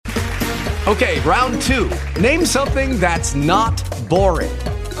Okay, round two. Name something that's not boring.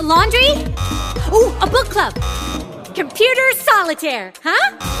 A laundry? Ooh, a book club. Computer solitaire,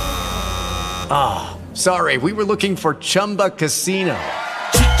 huh? Ah, oh, sorry, we were looking for Chumba Casino.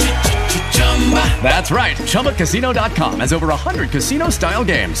 That's right, ChumbaCasino.com has over 100 casino-style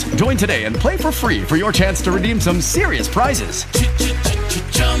games. Join today and play for free for your chance to redeem some serious prizes.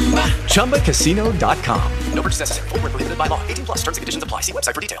 ChumbaCasino.com. No purchase necessary. Void where prohibited by law. 18 plus terms and conditions apply. See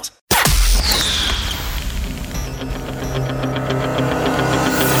website for details.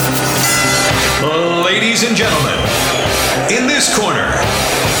 Ladies and gentlemen, in this corner,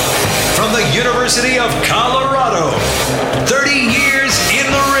 from the University of Colorado, 30 years in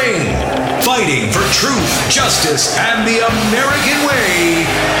the ring, fighting for truth, justice, and the American way,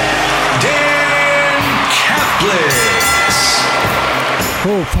 Dan Caplitz.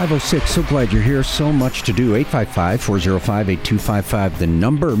 Oh, 506, so glad you're here. So much to do. 855-405-8255, the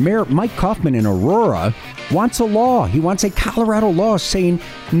number. Mayor Mike Kaufman in Aurora wants a law. He wants a Colorado law saying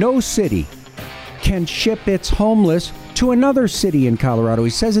no city can ship its homeless to another city in Colorado. He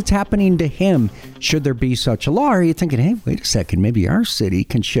says it's happening to him. Should there be such a law? Or are you thinking, hey, wait a second, maybe our city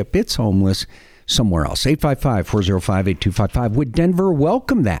can ship its homeless somewhere else? 855-405-8255. Would Denver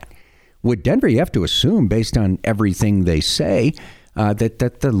welcome that? Would Denver, you have to assume, based on everything they say,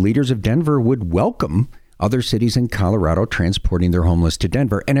 that the leaders of Denver would welcome other cities in Colorado transporting their homeless to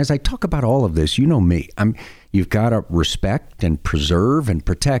Denver. And as I talk about all of this, you know me, you've got to respect and preserve and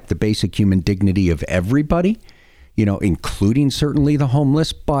protect the basic human dignity of everybody, you know, including certainly the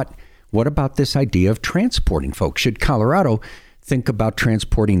homeless. But what about this idea of transporting folks? Should Colorado think about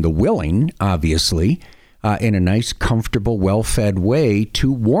transporting the willing, obviously, in a nice, comfortable, well-fed way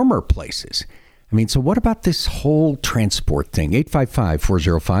to warmer places? I mean, so what about this whole transport thing?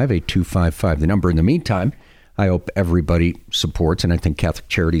 855-405-8255, the number. In the meantime, I hope everybody supports, and I think Catholic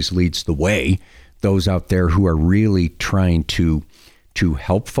Charities leads the way, those out there who are really trying to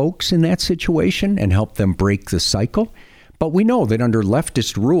help folks in that situation and help them break the cycle. But we know that under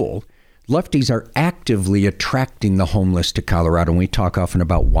leftist rule, lefties are actively attracting the homeless to Colorado. And we talk often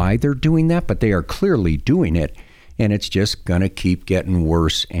about why they're doing that, but they are clearly doing it. And it's just going to keep getting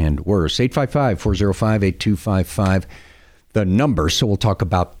worse and worse. 855-405-8255, the number. So we'll talk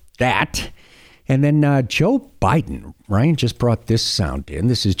about that. And then Joe Biden, Ryan just brought this sound in.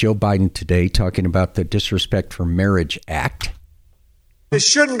 This is Joe Biden today talking about the Disrespect for Marriage Act. This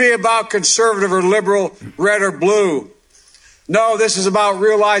shouldn't be about conservative or liberal, red or blue. No, this is about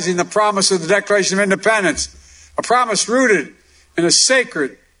realizing the promise of the Declaration of Independence, a promise rooted in a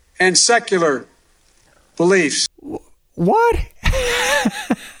sacred and secular beliefs. What?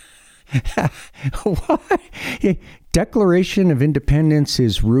 What? Declaration of Independence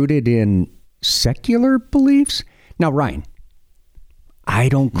is rooted in secular beliefs? Now, Ryan, I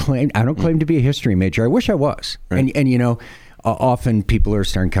don't claim to be a history major. I wish I was. Right. And you know, often people are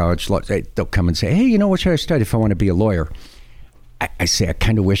starting college, they'll come and say, hey, you know, what should I study if I want to be a lawyer? I say, I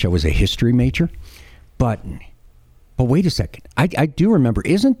kind of wish I was a history major, but wait a second. I do remember,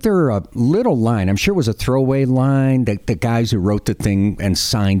 isn't there a little line, I'm sure it was a throwaway line, that the guys who wrote the thing and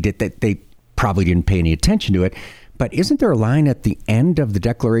signed it, that they probably didn't pay any attention to it, but isn't there a line at the end of the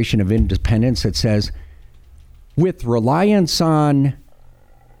Declaration of Independence that says, with reliance on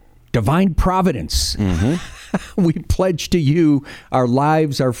divine providence, we pledge to you our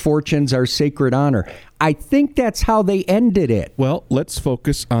lives, our fortunes, our sacred honor. I think that's how they ended it. Well, let's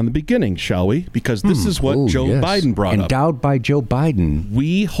focus on the beginning, shall we? Because this is what Joe Biden brought up. Endowed by Joe Biden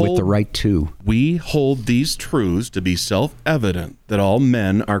with the right to. We hold these truths to be self-evident, that all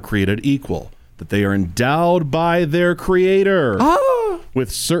men are created equal, that they are endowed by their Creator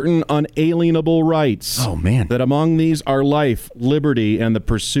with certain unalienable rights. Oh, man. That among these are life, liberty, and the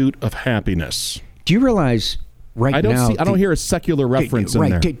pursuit of happiness. Do you realize I don't hear a secular reference in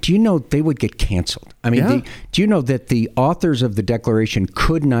there. Do you know they would get canceled? I mean, do you know that the authors of the Declaration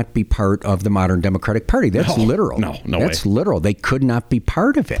could not be part of the modern Democratic Party? That's literal. No way. That's literal. They could not be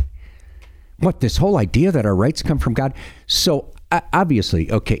part of it. What, this whole idea that our rights come from God? So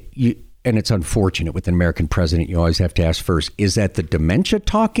obviously, okay, and it's unfortunate with an American president, you always have to ask first, is that the dementia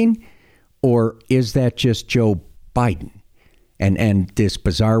talking, or is that just Joe Biden? And this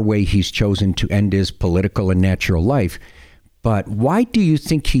bizarre way he's chosen to end his political and natural life. But why do you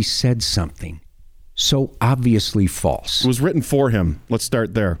think he said something so obviously false? It was written for him. Let's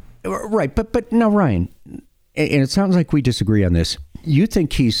start there. Right. But now, Ryan, and it sounds like we disagree on this. You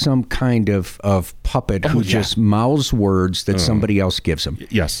think he's some kind of puppet who just mouths words that somebody else gives him?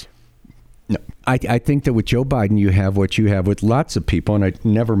 Yes. No, I think that with Joe Biden, you have what you have with lots of people, and I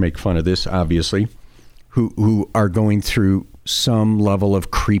never make fun of this, obviously, who are going through some level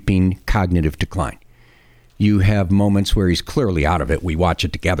of creeping cognitive decline. You have moments where he's clearly out of it. We watch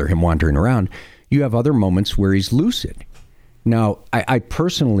it together, him wandering around. You have other moments where he's lucid. Now, I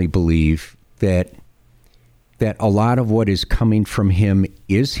personally believe that a lot of what is coming from him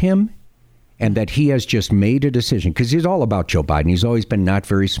is him, and that he has just made a decision, because he's all about Joe Biden. He's always been not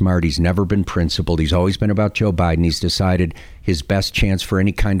very smart. He's never been principled. He's always been about Joe Biden. He's decided his best chance for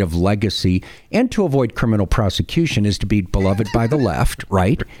any kind of legacy and to avoid criminal prosecution is to be beloved by the left,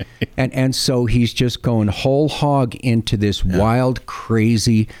 right? And so he's just going whole hog into this wild,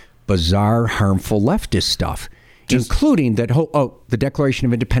 crazy, bizarre, harmful leftist stuff. Including that the Declaration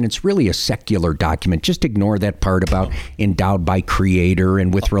of Independence, really a secular document. Just ignore that part about endowed by Creator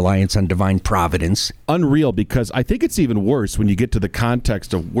and with reliance on divine providence. Unreal, because I think it's even worse when you get to the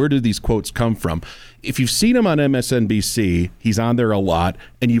context of where do these quotes come from. If you've seen him on MSNBC, he's on there a lot,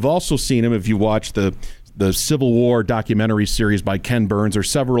 and you've also seen him if you watch the Civil War documentary series by Ken Burns or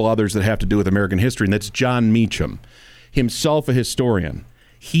several others that have to do with American history, and that's John Meacham, himself a historian.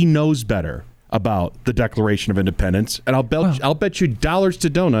 He knows better about the Declaration of Independence, and I'll bet you dollars to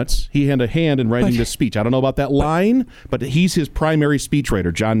donuts he had a hand in writing this speech. I don't know about that line, but he's his primary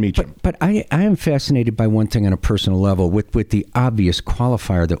speechwriter, John Meacham. But I am fascinated by one thing on a personal level with the obvious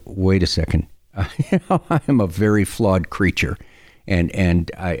qualifier that, wait a second, I am a very flawed creature, and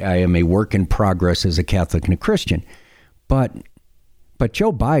I am a work in progress as a Catholic and a Christian. But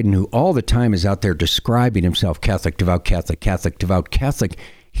Joe Biden, who all the time is out there describing himself Catholic, devout Catholic, Catholic, devout Catholic,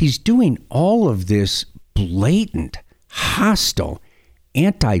 he's doing all of this blatant, hostile,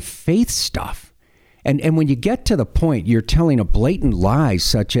 anti-faith stuff. And when you get to the point you're telling a blatant lie,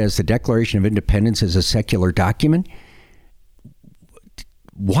 such as the Declaration of Independence is a secular document,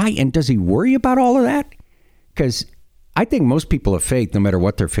 why? And does he worry about all of that? Because I think most people of faith, no matter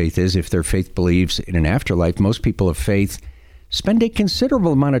what their faith is, if their faith believes in an afterlife, most people of faith spend a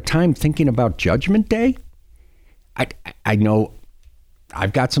considerable amount of time thinking about Judgment Day. I know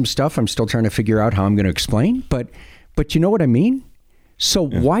I've got some stuff I'm still trying to figure out how I'm going to explain, but you know what I mean? So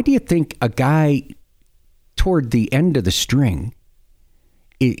why do you think a guy toward the end of the string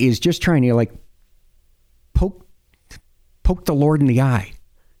is just trying to poke the Lord in the eye?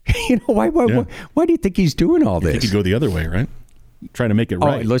 You know, why do you think he's doing all this? You could go the other way, right? Trying to make it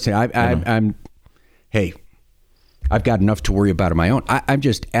right. Listen, I've got enough to worry about on my own. I'm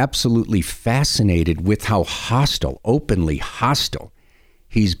just absolutely fascinated with how hostile, openly hostile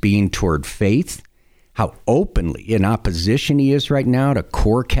he's being toward faith, how openly in opposition he is right now to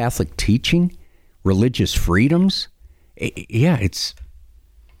core Catholic teaching, religious freedoms. Yeah, it's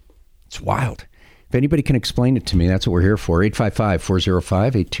wild. If anybody can explain it to me, that's what we're here for.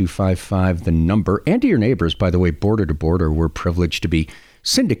 855-405-8255, the number. And to your neighbors, by the way, border to border, we're privileged to be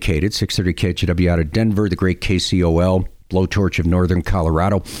syndicated. 630 KHW out of Denver, the great KCOL, blowtorch of northern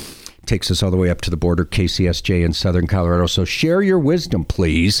Colorado. Takes us all the way up to the border, KCSJ in southern Colorado. So share your wisdom,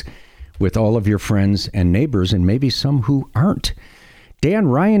 please, with all of your friends and neighbors, and maybe some who aren't. Dan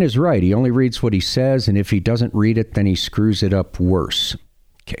Ryan is right. He only reads what he says, and if he doesn't read it, then he screws it up worse.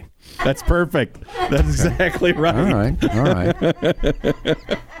 Okay. That's perfect. That's exactly right. All right.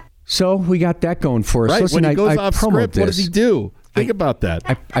 So we got that going for us. Right. Listen, when he goes I off script, what does he do? Think about that.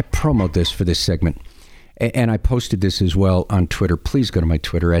 I promote this for this segment. And I posted this as well on Twitter. Please go to my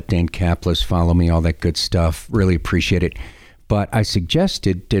Twitter at Dan Kaplis. Follow me, all that good stuff. Really appreciate it. But I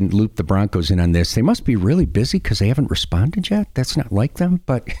suggested, didn't loop the Broncos in on this. They must be really busy because they haven't responded yet. That's not like them.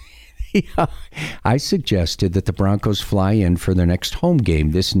 But yeah, I suggested that the Broncos fly in for their next home game.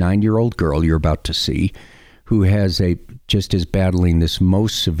 This 9-year-old girl you're about to see, who is battling this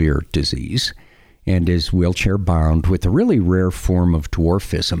most severe disease and is wheelchair bound with a really rare form of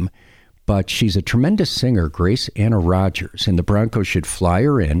dwarfism. But she's a tremendous singer, Grace Anna Rogers, and the Broncos should fly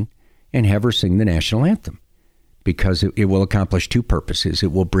her in and have her sing the national anthem because it will accomplish two purposes.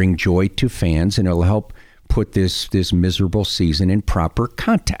 It will bring joy to fans, and it'll help put this miserable season in proper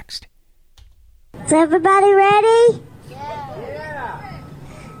context. Is everybody ready? Yeah.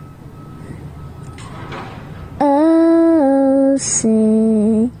 Oh,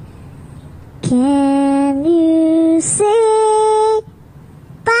 say, can you see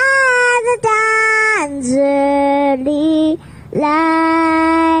by the dawn's early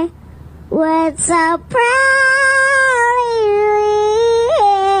light what so proudly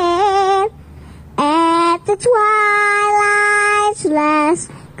read at the twilight's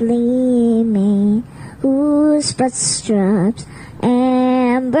last gleaming, whose broad stripes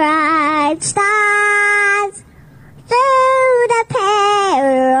and bright stars through the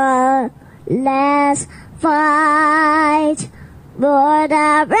perilous fight, o'er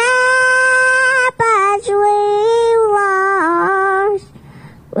the rapids we walk.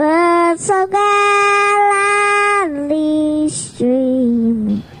 would so gallantly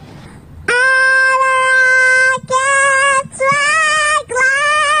stream. And the rockets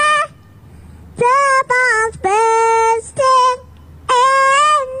like the bombs bursting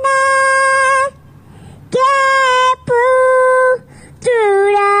in the gate through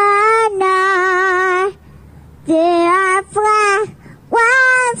the night. Their flag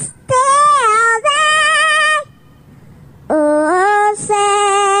was still there. Oh,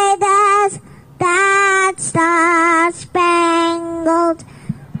 say does that star-spangled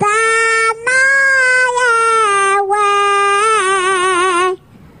banner wave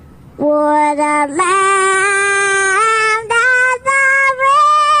would the land of the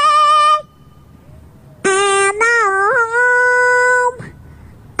free and the home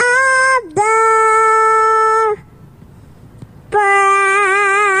of the brave.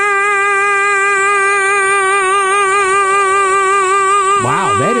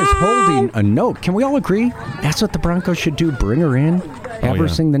 Wow, that is holding a note. Can we all agree that's what the Broncos should do? Bring her in, have her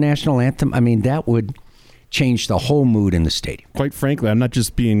sing the national anthem. I mean, that would change the whole mood in the stadium. Quite frankly, I'm not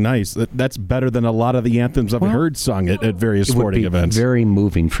just being nice. That's better than a lot of the anthems I've heard sung at various sporting events. Very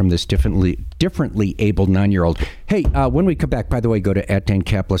moving from this differently abled 9-year-old. Hey, when we come back, by the way, go to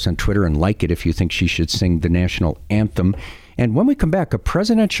 @DanCaplis on Twitter and like it if you think she should sing the national anthem. And when we come back, a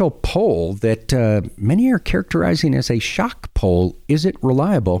presidential poll that many are characterizing as a shock poll. Is it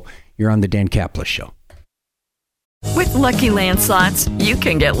reliable? You're on the Dan Caplis Show. With Lucky Land Slots, you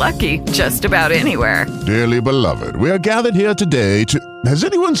can get lucky just about anywhere. Dearly beloved, we are gathered here today to... Has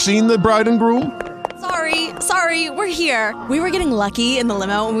anyone seen the bride and groom? Sorry, we're here. We were getting lucky in the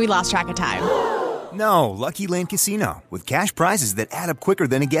limo and we lost track of time. No, Lucky Land Casino, with cash prizes that add up quicker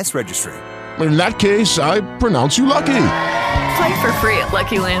than a guest registry. In that case, I pronounce you lucky. Play for free at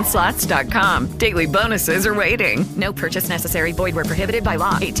LuckyLandSlots.com. Daily bonuses are waiting. No purchase necessary. Void where prohibited by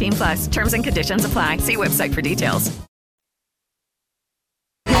law. 18+. Terms and conditions apply. See website for details.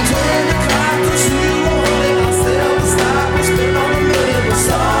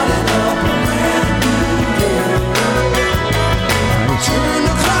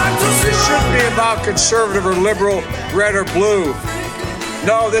 It shouldn't be about conservative or liberal, red or blue.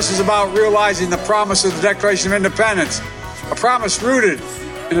 No, this is about realizing the promise of the Declaration of Independence, a promise rooted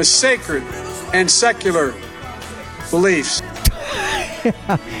in a sacred and secular beliefs.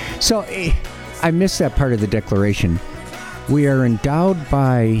 So I missed that part of the Declaration. We are endowed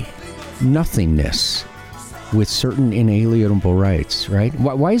by nothingness with certain inalienable rights, right?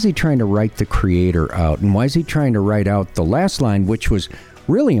 Why is he trying to write the Creator out? And why is he trying to write out the last line, which was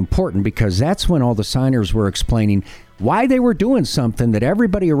really important because that's when all the signers were explaining why they were doing something that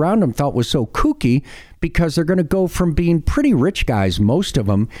everybody around them thought was so kooky, because they're going to go from being pretty rich guys, most of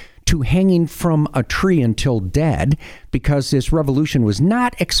them, to hanging from a tree until dead, because this revolution was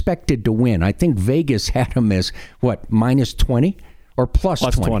not expected to win. I think Vegas had them as, what, minus 20 or plus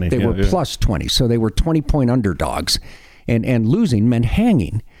 20? They were plus 20, so they were 20-point underdogs, and losing meant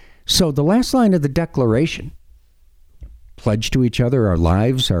hanging. So the last line of the Declaration, pledge to each other our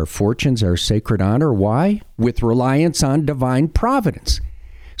lives, our fortunes, our sacred honor. Why? With reliance on divine providence.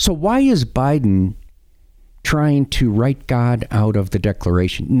 So why is Biden trying to write God out of the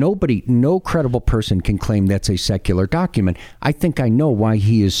Declaration? No credible person can claim that's a secular document. I think I know why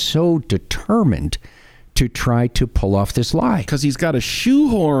he is so determined to try to pull off this lie. Because he's got to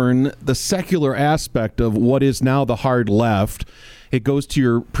shoehorn the secular aspect of what is now the hard left. It goes to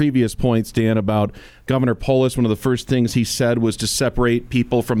your previous points, Dan, about Governor Polis. One of the first things he said was to separate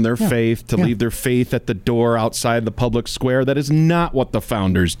people from their faith, to leave their faith at the door outside the public square. That is not what the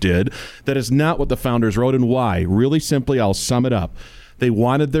founders did. That is not what the founders wrote. And why? Really simply, I'll sum it up. They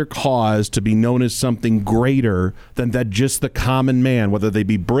wanted their cause to be known as something greater than that just the common man, whether they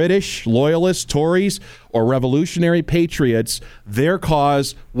be British, loyalists, Tories, or revolutionary patriots. Their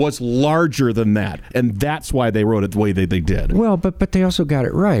cause was larger than that. And that's why they wrote it the way they did. Well, but they also got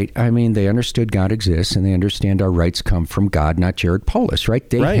it right. I mean, they understood God exists, and they understand our rights come from God, not Jared Polis, right?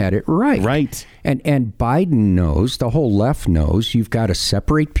 They had it right. Right. And Biden knows, the whole left knows, you've got to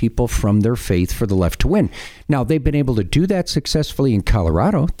separate people from their faith for the left to win. Now, they've been able to do that successfully in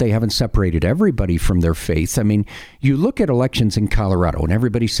Colorado. They haven't separated everybody from their faith. I mean, you look at elections in Colorado, and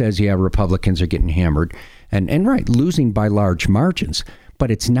everybody says, yeah, Republicans are getting hammered. And right, losing by large margins. But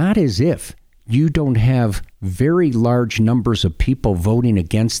it's not as if you don't have very large numbers of people voting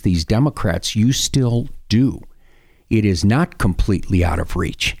against these Democrats. You still do. It is not completely out of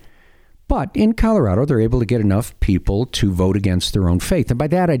reach. But in Colorado, they're able to get enough people to vote against their own faith. And by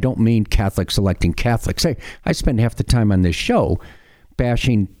that, I don't mean Catholics electing Catholics. I spend half the time on this show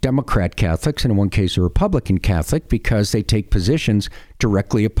bashing Democrat Catholics, and in one case a Republican Catholic, because they take positions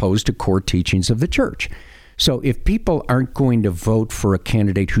directly opposed to core teachings of the church. So if people aren't going to vote for a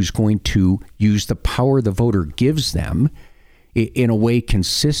candidate who's going to use the power the voter gives them in a way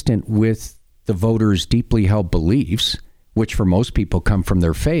consistent with the voters' deeply held beliefs, which for most people come from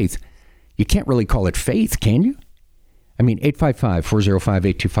their faith, you can't really call it faith, can you? I mean,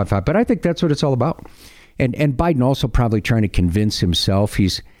 855-405-8255. But I think that's what it's all about. And Biden also probably trying to convince himself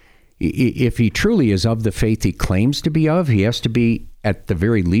if he truly is of the faith he claims to be of, he has to be at the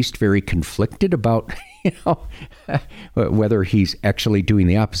very least very conflicted about whether he's actually doing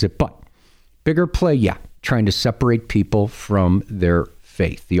the opposite. But bigger play, trying to separate people from their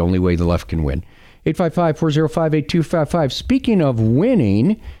faith. The only way the left can win. 855-405-8255. Speaking of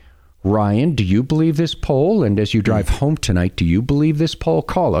winning, Ryan, do you believe this poll? And as you drive home tonight, do you believe this poll?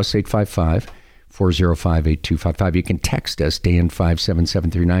 Call us, 855-405-8255. You can text us, Dan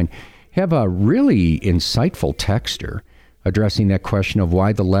 57739. Have a really insightful texter addressing that question of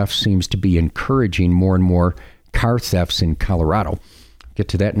why the left seems to be encouraging more and more car thefts in Colorado. Get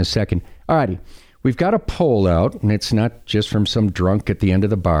to that in a second. All righty. We've got a poll out, and it's not just from some drunk at the end of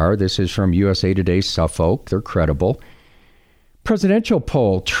the bar. This is from USA Today Suffolk. They're credible. Presidential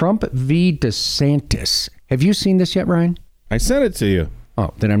poll, Trump v. DeSantis. Have you seen this yet, Ryan? I sent it to you.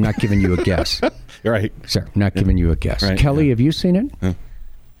 Oh, then I'm not giving you a guess. Right. Sir, not giving you a guess. Right. Kelly, have you seen it?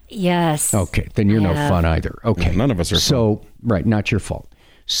 Yes. Okay, then you're no fun either. Okay. No, none of us are fun. Right, not your fault.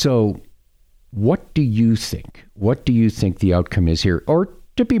 So what do you think? What do you think the outcome is here? Or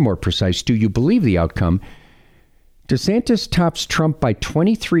to be more precise, do you believe the outcome? DeSantis tops Trump by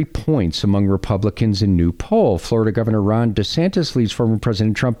 23 points among Republicans in new poll. Florida Governor Ron DeSantis leads former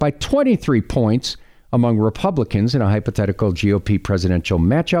President Trump by 23 points among Republicans in a hypothetical GOP presidential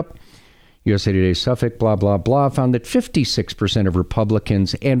matchup. USA Today Suffolk, blah, blah, blah, found that 56% of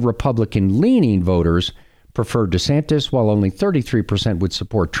Republicans and Republican-leaning voters prefer DeSantis, while only 33% would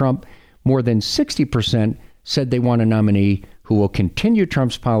support Trump. More than 60% said they want a nominee who will continue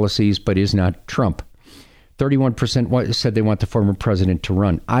Trump's policies but is not Trump. 31% said they want the former president to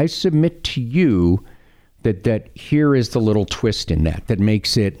run. I submit to you that here is the little twist in that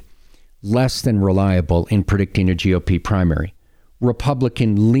makes it less than reliable in predicting a GOP primary.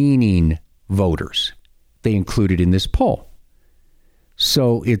 Republican-leaning voters, they included in this poll.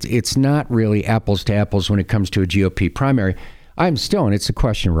 So it's not really apples to apples when it comes to a GOP primary. And it's a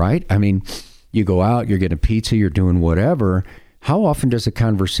question, right? I mean, you go out, you're getting pizza, you're doing whatever. How often does a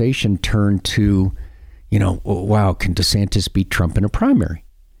conversation turn to, wow, can DeSantis beat Trump in a primary?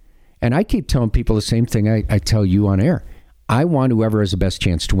 And I keep telling people the same thing I tell you on air. I want whoever has the best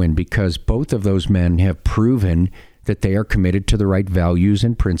chance to win, because both of those men have proven that they are committed to the right values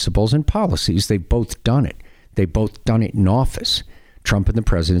and principles and policies. They've both done it. They've both done it in office. Trump in the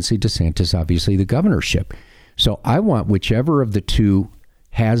presidency, DeSantis, obviously, the governorship. So I want whichever of the two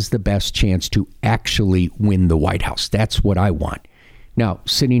has the best chance to actually win the White House. That's what I want. Now,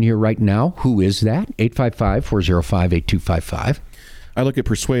 sitting here right now, who is that? 855-405-8255. I look at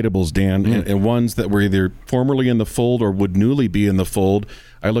persuadables, Dan, and ones that were either formerly in the fold or would newly be in the fold.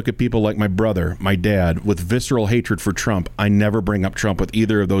 I look at people like my brother, my dad, with visceral hatred for Trump. I never bring up Trump with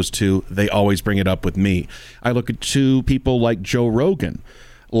either of those two. They always bring it up with me. I look at two people like Joe Rogan,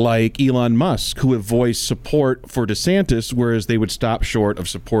 like Elon Musk, who have voiced support for DeSantis, whereas they would stop short of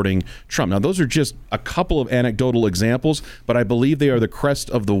supporting Trump. Now, those are just a couple of anecdotal examples, but I believe they are the crest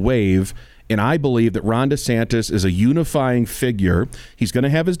of the wave. And I believe that Ron DeSantis is a unifying figure. He's going to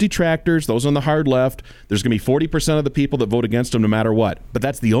have his detractors, those on the hard left. There's going to be 40% of the people that vote against him no matter what. But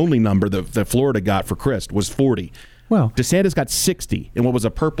that's the only number that Florida got for Crist was 40. Well, DeSantis got 60 in what was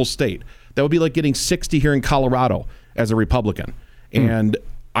a purple state. That would be like getting 60 here in Colorado as a Republican. And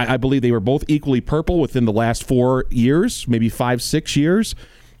I believe they were both equally purple within the last 4 years, maybe 5-6 years.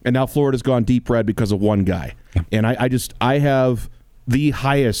 And now Florida's gone deep red because of one guy. And I have the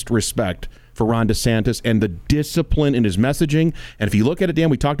highest respect for Ron DeSantis and the discipline in his messaging. And if you look at it, Dan,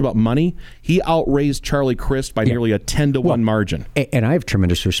 we talked about money. He outraised Charlie Crist by nearly a 10-1 margin. And I have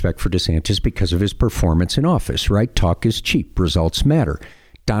tremendous respect for DeSantis because of his performance in office, right? Talk is cheap. Results matter.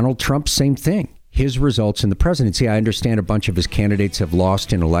 Donald Trump, same thing. His results in the presidency, I understand a bunch of his candidates have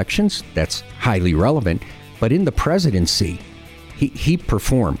lost in elections. That's highly relevant. But in the presidency, he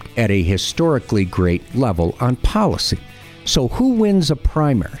performed at a historically great level on policy. So who wins a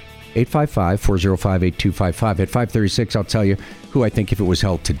primary? 855-405-8255. At 5:36, I'll tell you who I think, if it was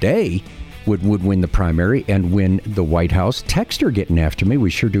held today, would win the primary and win the White House. Texter getting after me. We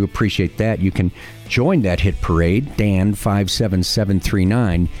sure do appreciate that. You can join that hit parade. Dan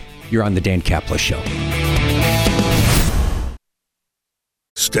 57739. You're on the Dan Caplis Show.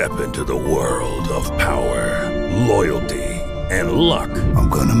 Step into the world of power, loyalty, and luck. I'm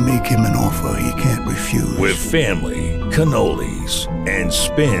gonna make him an offer he can't refuse. With family, cannolis, and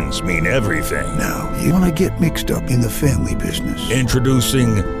spins mean everything. Now, you wanna get mixed up in the family business.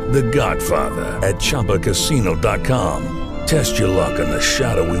 Introducing The Godfather at ChumbaCasino.com. Test your luck in the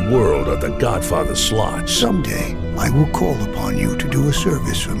shadowy world of The Godfather slot. Someday, I will call upon you to do a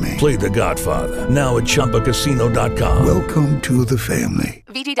service for me. Play The Godfather, now at ChumbaCasino.com. Welcome to the family.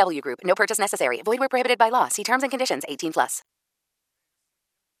 VGW Group. No purchase necessary. Void where prohibited by law. See terms and conditions. 18+.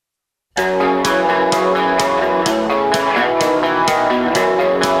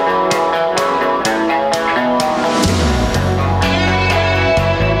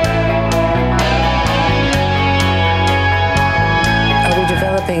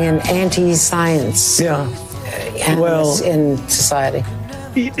 An anti-science animus in society?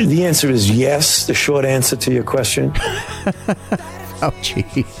 The answer is yes, the short answer to your question.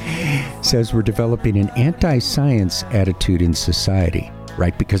 Fauci says we're developing an anti-science attitude in society,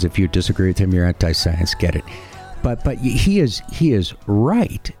 right? Because if you disagree with him, you're anti-science, get it. But he is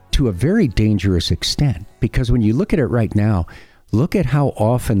right to a very dangerous extent, because when you look at it right now, look at how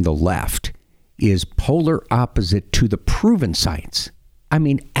often the left is polar opposite to the proven science. I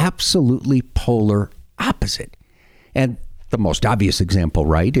mean, absolutely polar opposite. And the most obvious example,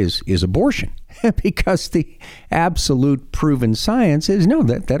 right, is abortion. Because the absolute proven science is no,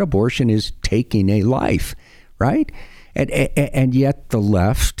 that abortion is taking a life, right? And yet the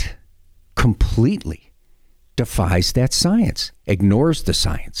left completely defies that science, ignores the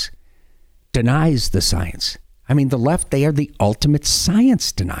science, denies the science. I mean, the left, they are the ultimate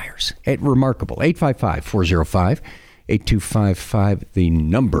science deniers. Remarkable. 855-405-8255, the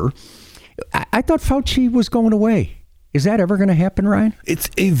number. I thought Fauci was going away. Is that ever going to happen, Ryan? It's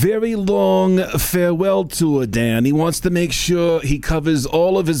a very long farewell tour, Dan. He wants to make sure he covers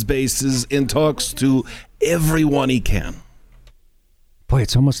all of his bases and talks to everyone he can. Boy,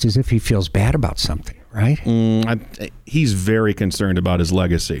 it's almost as if he feels bad about something, right? He's very concerned about his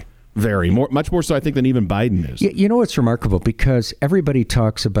legacy. Much more so, I think, than even Biden is. You know, it's remarkable because everybody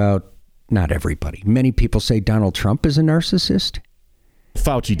talks about, not everybody, many people say Donald Trump is a narcissist.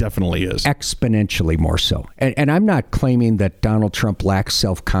 Fauci definitely is. Exponentially more so. And I'm not claiming that Donald Trump lacks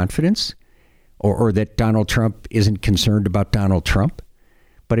self-confidence or that Donald Trump isn't concerned about Donald Trump.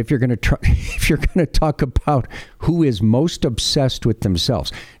 But if you're going to talk about who is most obsessed with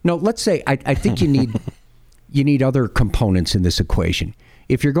themselves. No, let's say I think you need other components in this equation.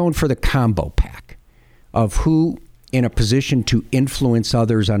 If you're going for the combo pack of who in a position to influence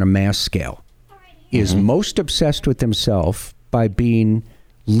others on a mass scale is most obsessed with themselves by being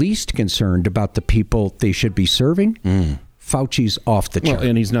least concerned about the people they should be serving, Fauci's off the chart. Well,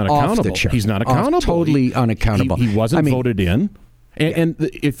 and he's not accountable. He's not accountable. Totally unaccountable. He wasn't voted in. And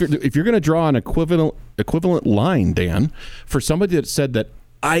if you're going to draw an equivalent line, Dan, for somebody that said that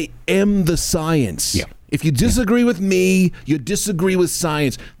I am the science. Yeah. If you disagree with me, you disagree with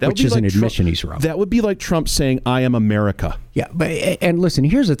science. Which is an admission he's wrong. That would be like Trump saying, I am America. Yeah, and listen,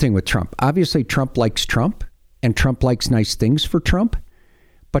 here's the thing with Trump. Obviously, Trump likes Trump, and Trump likes nice things for Trump.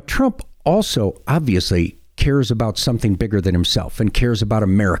 But Trump also obviously cares about something bigger than himself and cares about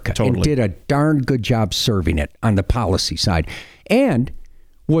America. Totally. And did a darn good job serving it on the policy side. And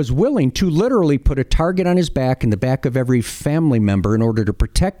was willing to literally put a target on his back and the back of every family member in order to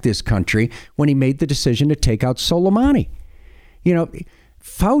protect this country when he made the decision to take out Soleimani. You know,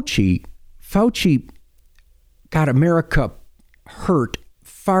 Fauci got America hurt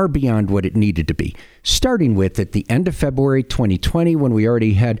far beyond what it needed to be. Starting with at the end of February 2020, when we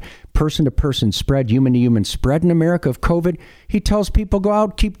already had person-to-person spread, human-to-human spread in America of COVID, he tells people, go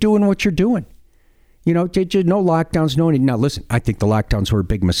out, keep doing what you're doing. You know, no lockdowns, no anything. Now, listen, I think the lockdowns were a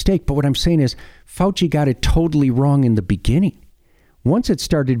big mistake, but what I'm saying is Fauci got it totally wrong in the beginning. Once it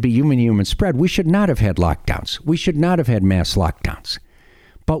started to be human-to-human spread, we should not have had lockdowns. We should not have had mass lockdowns.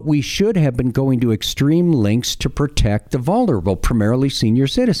 But we should have been going to extreme lengths to protect the vulnerable, primarily senior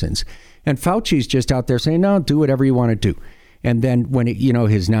citizens. And Fauci's just out there saying, no, do whatever you want to do. And then when,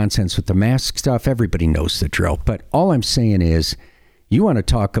 his nonsense with the mask stuff, everybody knows the drill. But all I'm saying is, you want to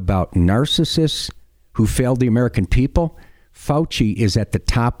talk about narcissists who failed the American people? Fauci is at the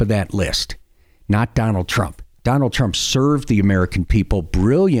top of that list, not Donald Trump. Donald Trump served the American people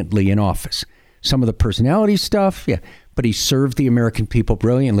brilliantly in office. Some of the personality stuff, yeah, but he served the American people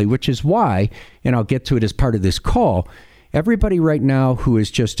brilliantly, which is why, and I'll get to it as part of this call, everybody right now who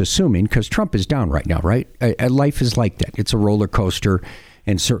is just assuming, because Trump is down right now, right? Life is like that. It's a roller coaster,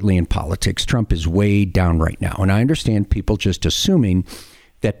 and certainly in politics, Trump is way down right now. And I understand people just assuming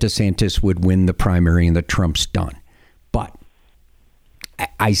that DeSantis would win the primary and that Trump's done. But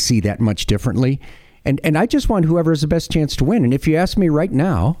I see that much differently. And I just want whoever has the best chance to win. And if you ask me right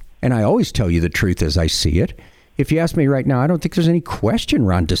now, and I always tell you the truth as I see it, if you ask me right now, I don't think there's any question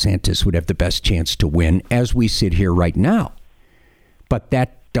Ron DeSantis would have the best chance to win as we sit here right now. But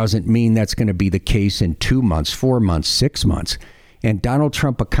that doesn't mean that's going to be the case in 2 months, 4 months, 6 months. And Donald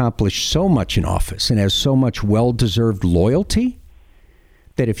Trump accomplished so much in office and has so much well-deserved loyalty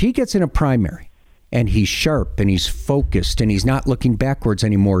that if he gets in a primary and he's sharp and he's focused and he's not looking backwards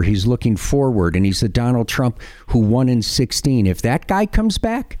anymore, he's looking forward, and he's the Donald Trump who won in 2016. If that guy comes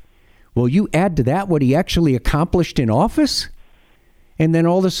back, will you add to that what he actually accomplished in office? And then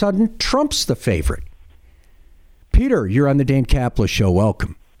all of a sudden, Trump's the favorite. Peter, you're on the Dan Caplis Show.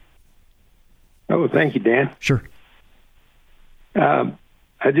 Welcome. Oh, thank you, Dan. Sure.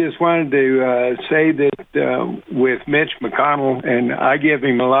 I just wanted to say that with Mitch McConnell, and I give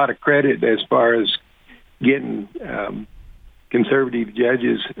him a lot of credit as far as getting conservative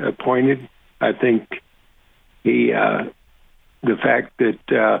judges appointed. I think the fact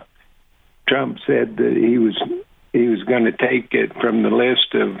that Trump said that he was going to take it from the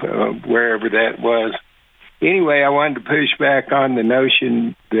list of wherever that was. Anyway, I wanted to push back on the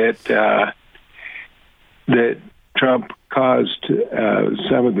notion that that Trump caused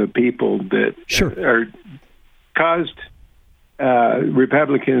some of the people that or caused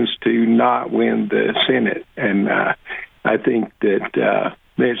Republicans to not win the Senate. And I think that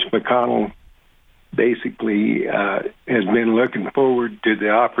Mitch McConnell basically has been looking forward to the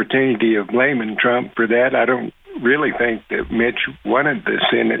opportunity of blaming Trump for that. I don't really think that Mitch wanted the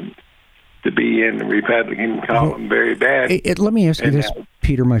Senate to be in the Republican column very bad. Let me ask you this,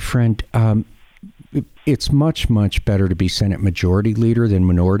 Peter, my friend. It's much, much better to be Senate Majority Leader than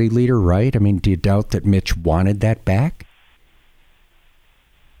Minority Leader, right? I mean, do you doubt that Mitch wanted that back?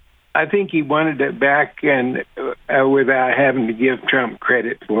 I think he wanted it back, and without having to give Trump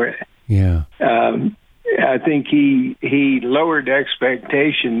credit for it. Yeah. I think he lowered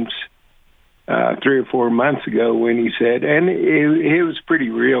expectations 3 or 4 months ago when he said, and it was pretty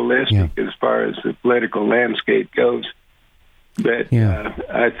realistic as far as the political landscape goes. But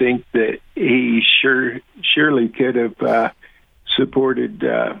I think that he surely could have supported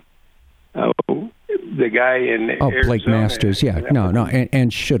the guy in Arizona. Blake Masters. Yeah, no,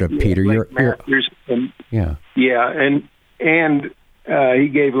 and should have, Peter. Blake Masters. Yeah. And he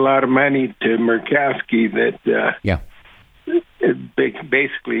gave a lot of money to Murkowski that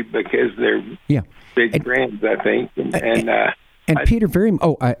basically because they're big brands, I think, And Peter,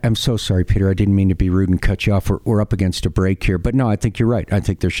 I'm so sorry, Peter. I didn't mean to be rude and cut you off. We're up against a break here. But no, I think you're right. I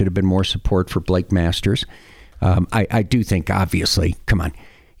think there should have been more support for Blake Masters. I do think, obviously, come on,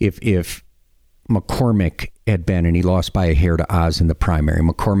 if McCormick had been and he lost by a hair to Oz in the primary,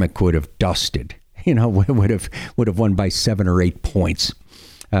 McCormick would have dusted, would have won by 7 or 8 points.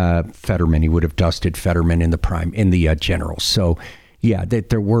 Fetterman, he would have dusted Fetterman in the generals. So, yeah,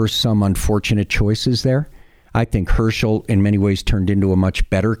 there were some unfortunate choices there. I think Herschel, in many ways, turned into a much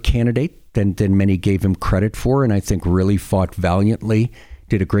better candidate than many gave him credit for, and I think really fought valiantly,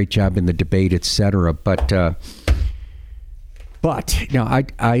 did a great job in the debate, et cetera. But I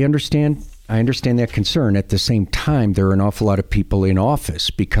understand that concern. At the same time, there are an awful lot of people in office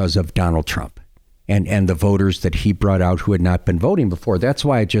because of Donald Trump and the voters that he brought out who had not been voting before. That's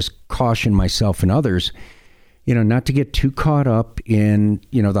why I just caution myself and others, not to get too caught up in,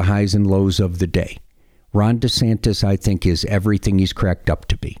 the highs and lows of the day. Ron DeSantis, I think, is everything he's cracked up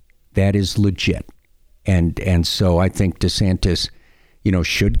to be. That is legit. And so I think DeSantis,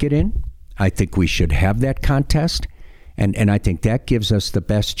 should get in. I think we should have that contest. And I think that gives us the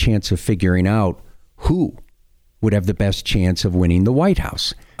best chance of figuring out who would have the best chance of winning the White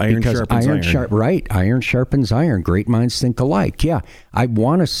House. Iron sharpens iron. Right. Iron sharpens iron. Great minds think alike. Yeah. I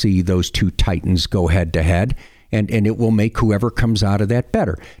want to see those two titans go head to head. And it will make whoever comes out of that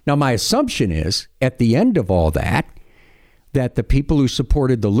better. Now, my assumption is, at the end of all that the people who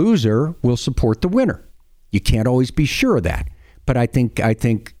supported the loser will support the winner. You can't always be sure of that. But I think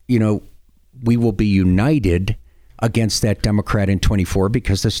we will be united against that Democrat in 24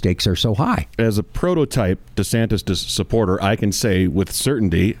 because the stakes are so high. As a prototype DeSantis supporter, I can say with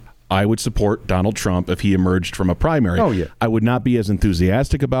certainty I would support Donald Trump if he emerged from a primary. Oh, yeah. I would not be as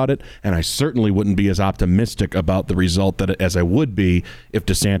enthusiastic about it, and I certainly wouldn't be as optimistic about the result as I would be if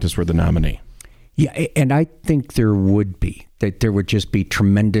DeSantis were the nominee. Yeah, and I think there would be. That there would just be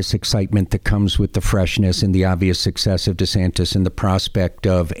tremendous excitement that comes with the freshness and the obvious success of DeSantis and the prospect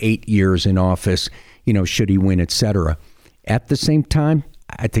of 8 years in office, should he win, et cetera. At the same time,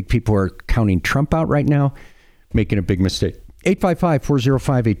 I think people are counting Trump out right now, making a big mistake.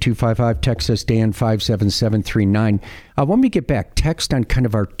 855-405-8255. Text us, Dan, 57739. When we get back, text on kind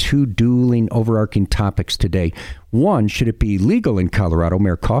of our two dueling, overarching topics today. One, should it be legal in Colorado?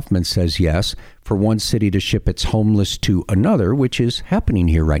 Mayor Kaufman says yes, for one city to ship its homeless to another, which is happening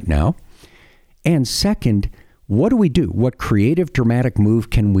here right now. And second, what do we do? What creative, dramatic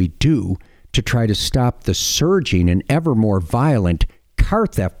move can we do to try to stop the surging and ever more violent car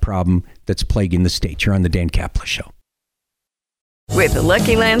theft problem that's plaguing the state? You're on the Dan Kaplan Show. With the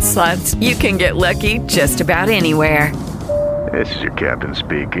Lucky Land Slots, you can get lucky just about anywhere. This is your captain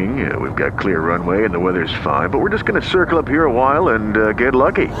speaking. We've got clear runway and the weather's fine, but we're just going to circle up here a while and get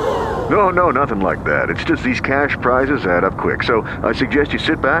lucky. No, nothing like that. It's just these cash prizes add up quick. So I suggest you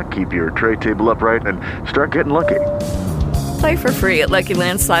sit back, keep your tray table upright, and start getting lucky. Play for free at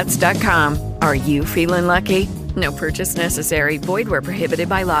LuckyLandSlots.com. Are you feeling lucky? No purchase necessary. Void where prohibited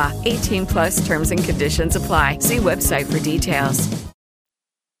by law. 18 plus terms and conditions apply. See website for details.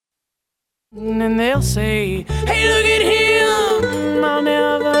 And they'll say, hey, look at him. I'll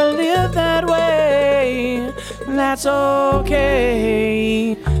never live that way. That's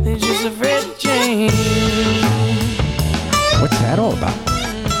okay. They're just afraid to change. What's that all about?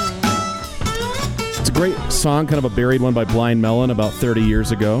 It's a great song, kind of a buried one by Blind Melon about 30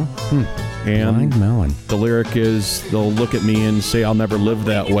 years ago. And Blind Melon. The lyric is, they'll look at me and say I'll never live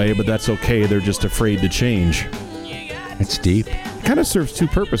that way, but that's okay. They're just afraid to change. It's deep. It kind of serves two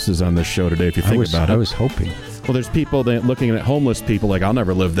purposes on this show today, if you think about it. I was hoping. Well, there's people that looking at homeless people like, I'll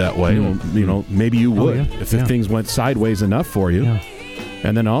never live that way. Well, you know, maybe you would if things went sideways enough for you. Yeah.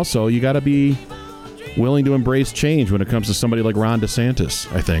 And then also, you got to be willing to embrace change when it comes to somebody like Ron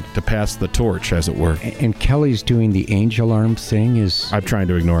DeSantis, I think, to pass the torch, as it were. And Kelly's doing the angel arm thing. I'm trying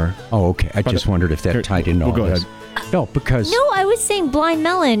to ignore her. Oh, okay. I just wondered if that tied into all go this. ahead. No, because... No, I was saying Blind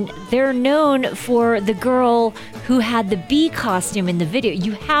Melon, they're known for the girl who had the bee costume in the video.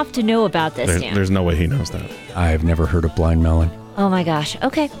 You have to know about this, Dan. There's no way he knows that. I've never heard of Blind Melon. Oh, my gosh.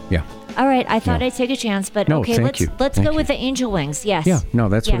 Okay. Yeah. All right. I thought I'd take a chance, but no, okay, let's thank go you. with the angel wings. Yes. Yeah, no,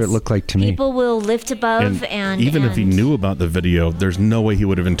 that's what it looked like to me. People will lift above and even if he knew about the video, there's no way he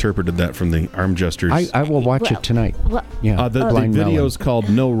would have interpreted that from the arm gestures. I will watch it tonight. Well, yeah. The video's called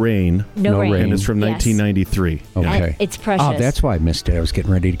No Rain. No Rain. And it's from 1993. Okay. It's precious. Oh, that's why I missed it. I was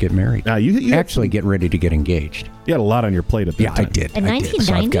getting ready to get married. You actually getting ready to get engaged. You had a lot on your plate at that time. I did. In 1990?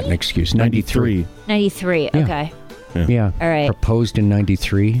 So I've got an excuse. 93. 93. Okay. Yeah. All right. Proposed in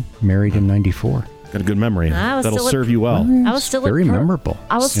 93, married in 94. Got a good memory. That'll serve you well. I was still very memorable.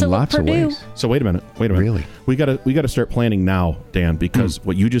 I was still at Purdue. Ways. So wait a minute. Really? We gotta start planning now, Dan, because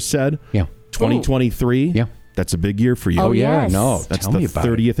what you just said. 2023. Yeah. That's a big year for you. Oh, yeah. Yes. No, that's tell the me about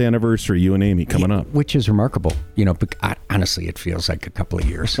 30th anniversary, you and Amy coming up. Which is remarkable. You know, honestly, it feels like a couple of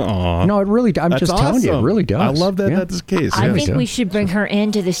years. Aww. No, it really does. I'm just telling you, it really does. I love that that's the case. I think we should bring her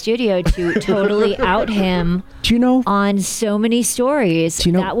into the studio to totally out him on so many stories.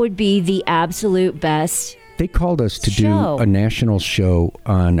 That would be the absolute best. They called us to do a national show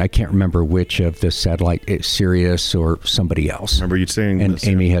on, I can't remember which of the satellite, Sirius or somebody else. Remember you saying And this,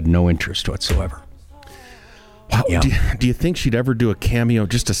 Amy had no interest whatsoever. Wow. Yeah. Do you think she'd ever do a cameo,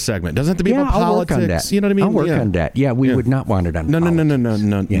 just a segment? Doesn't have to be about I'll politics. work on that. You know what I mean? I'll work on that. Yeah, we would not want it on politics.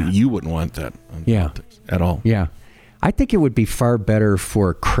 No. Yeah. You wouldn't want that on politics at all. Yeah. I think it would be far better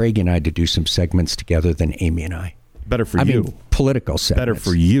for Craig and I to do some segments together than Amy and I. Better for you. I mean, political segments. Better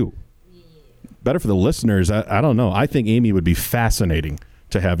for you. Better for the listeners. I don't know. I think Amy would be fascinating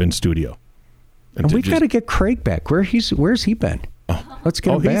to have in studio. And we've got to get Craig back. Where's he been? Let's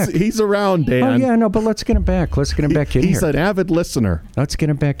get him back. He's around, Dan. Oh, yeah, no, but let's get him back. Let's get him back in here. He's an avid listener. Let's get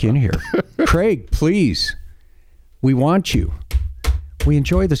him back in here. Craig, please. We want you. We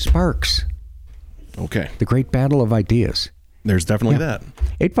enjoy the sparks. Okay. The great battle of ideas. There's definitely that.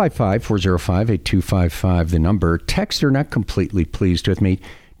 855-405-8255, the number. Texter not completely pleased with me.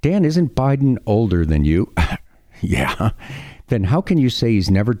 Dan, isn't Biden older than you? Yeah. Then how can you say he's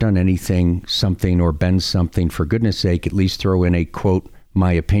never done anything, something, or been something? For goodness sake, at least throw in a quote,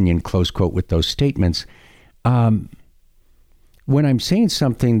 my opinion, close quote, with those statements. When I'm saying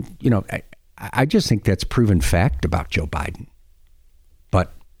something, I just think that's proven fact about Joe Biden.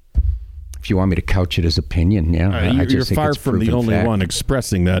 But if you want me to couch it as opinion, I just you're think far it's from the proven only fact. one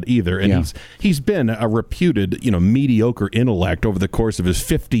expressing that either. And he's been a reputed, mediocre intellect over the course of his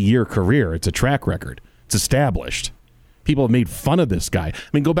 50-year career. It's a track record. It's established. People have made fun of this guy. I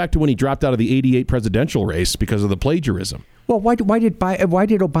mean, go back to when he dropped out of the '88 presidential race because of the plagiarism. Well, why did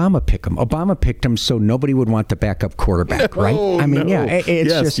Obama pick him? Obama picked him so nobody would want the backup quarterback, right? I mean,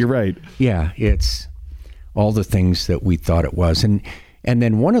 yes, you're right. Yeah, it's all the things that we thought it was. And, And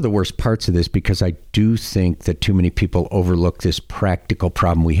then one of the worst parts of this, because I do think that too many people overlook this practical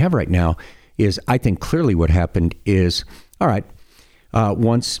problem we have right now, is I think clearly what happened is, all right,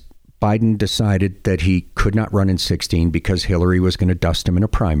 once Biden decided that he could not run in 2016 because Hillary was going to dust him in a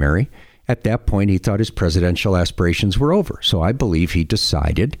primary, at that point he thought his presidential aspirations were over. So I believe he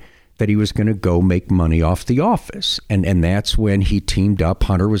decided that he was going to go make money off the office. And that's when he teamed up.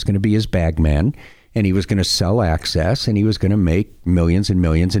 Hunter was going to be his bag man, and he was going to sell access, and he was going to make millions and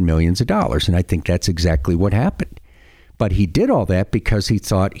millions and millions of dollars. And I think that's exactly what happened. But he did all that because he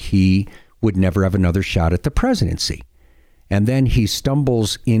thought he would never have another shot at the presidency. And then he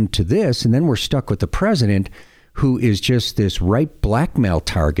stumbles into this, and then we're stuck with the president who is just this ripe blackmail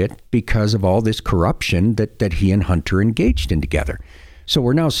target because of all this corruption that he and Hunter engaged in together. So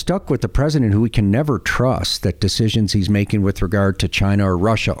we're now stuck with the president who we can never trust that decisions he's making with regard to China or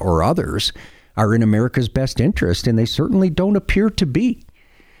Russia or others are in America's best interest, and they certainly don't appear to be.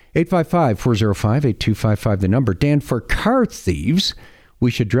 855-405-8255, the number. Dan, for car thieves,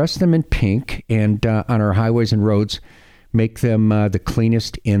 we should dress them in pink and on our highways and roads, make them the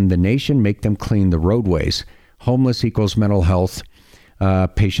cleanest in the nation, make them clean the roadways. Homeless equals mental health.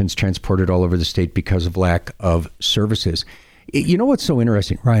 Patients transported all over the state because of lack of services. You know what's so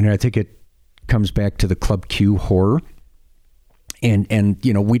interesting, Ryan? I think it comes back to the Club Q horror. And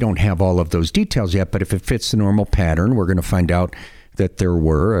you know, we don't have all of those details yet, but if it fits the normal pattern, we're going to find out that there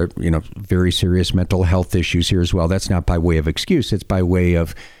were, very serious mental health issues here as well. That's not by way of excuse. It's by way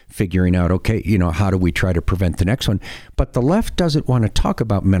of figuring out, okay, how do we try to prevent the next one? But the left doesn't want to talk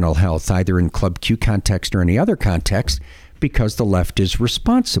about mental health, either in Club Q context or any other context, because the left is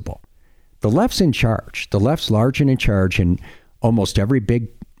responsible. The left's in charge. The left's large and in charge in almost every big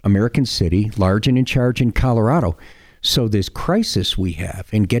American city, large and in charge in Colorado. So this crisis we have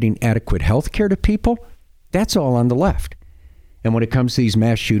in getting adequate health care to people, that's all on the left. And when it comes to these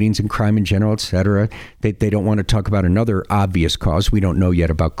mass shootings and crime in general, et cetera, they don't want to talk about another obvious cause. We don't know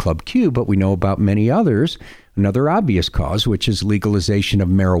yet about Club Q, but we know about many others. Another obvious cause, which is legalization of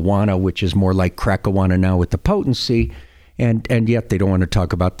marijuana, which is more like crack-a-wana now with the potency. And yet they don't want to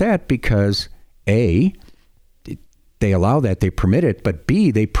talk about that because, A, they allow that, they permit it, but B,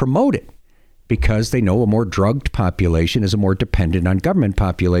 they promote it because they know a more drugged population is a more dependent on government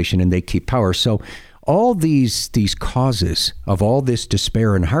population, and they keep power. So all these causes of all this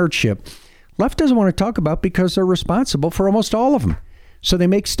despair and hardship, left doesn't want to talk about because they're responsible for almost all of them. So they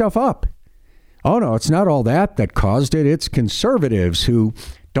make stuff up. Oh, no, it's not all that caused it. It's conservatives who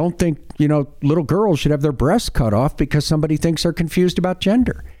don't think, little girls should have their breasts cut off because somebody thinks they're confused about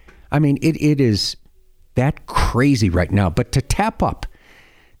gender. I mean, it is that crazy right now. But to tap up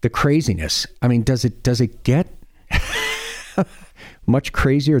the craziness, I mean, does it get much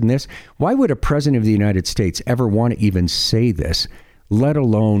crazier than this? Why would a president of the United States ever want to even say this, let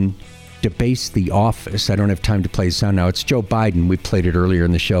alone debase the office? I don't have time to play the sound now. It's Joe Biden. We played it earlier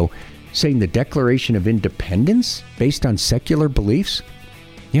in the show, saying the Declaration of Independence based on secular beliefs.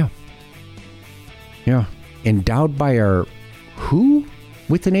 Yeah. Endowed by our who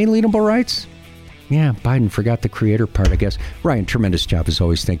with inalienable rights? Yeah, Biden forgot the creator part, I guess. Ryan, tremendous job as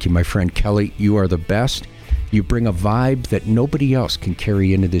always. Thank you, my friend. Kelly, you are the best. You bring a vibe that nobody else can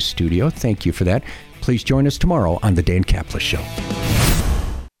carry into this studio. Thank you for that. Please join us tomorrow on The Dan Caplis Show.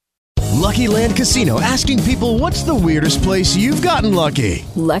 Lucky Land Casino, asking people, what's the weirdest place you've gotten lucky?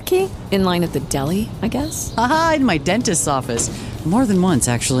 Lucky? In line at the deli, I guess? Aha, in my dentist's office. More than once,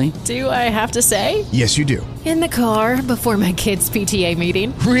 actually. Do I have to say? Yes, you do. In the car before my kids' PTA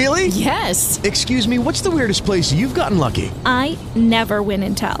meeting. Really? Yes. Excuse me, what's the weirdest place you've gotten lucky? I never win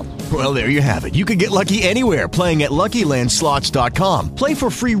and tell. Well, there you have it. You can get lucky anywhere, playing at LuckyLandSlots.com. Play for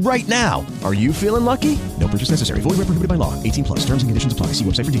free right now. Are you feeling lucky? No purchase necessary. Void where prohibited by law. 18+. Terms and conditions apply. See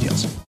website for details.